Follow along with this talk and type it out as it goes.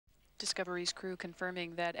Discovery's crew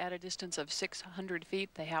confirming that at a distance of 600 feet,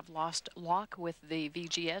 they have lost lock with the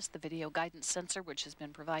VGS, the video guidance sensor, which has been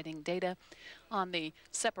providing data on the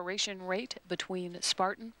separation rate between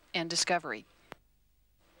Spartan and Discovery.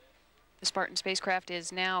 The Spartan spacecraft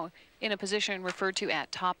is now in a position referred to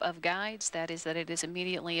at top of guides. That is that it is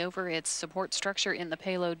immediately over its support structure in the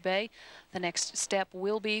payload bay. The next step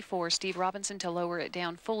will be for Steve Robinson to lower it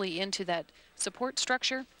down fully into that support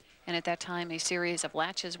structure. And at that time, a series of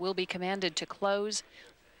latches will be commanded to close.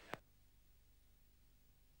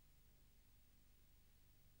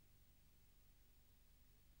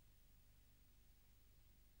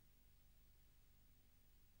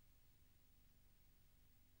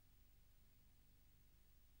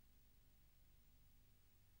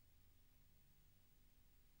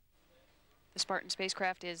 The Spartan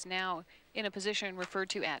spacecraft is now in a position referred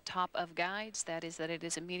to at top of guides. That is that it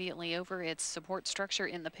is immediately over its support structure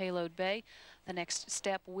in the payload bay. The next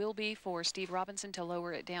step will be for Steve Robinson to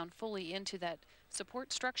lower it down fully into that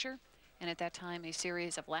support structure. And at that time, a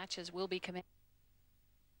series of latches will be commanded.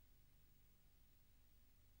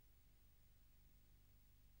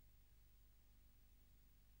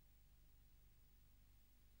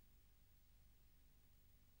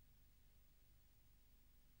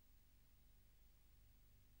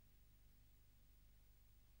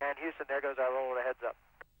 And Houston, there goes our roll with a heads up.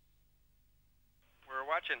 We're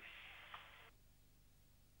watching.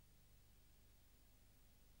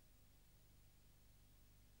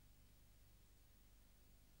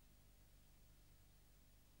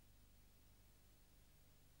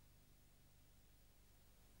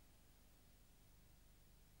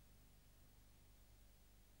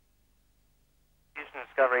 Houston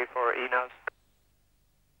Discovery for ENOS.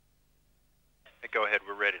 Go ahead,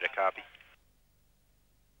 we're ready to copy.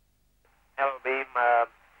 Hello, Beam.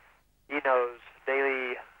 ENOS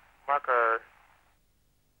daily marker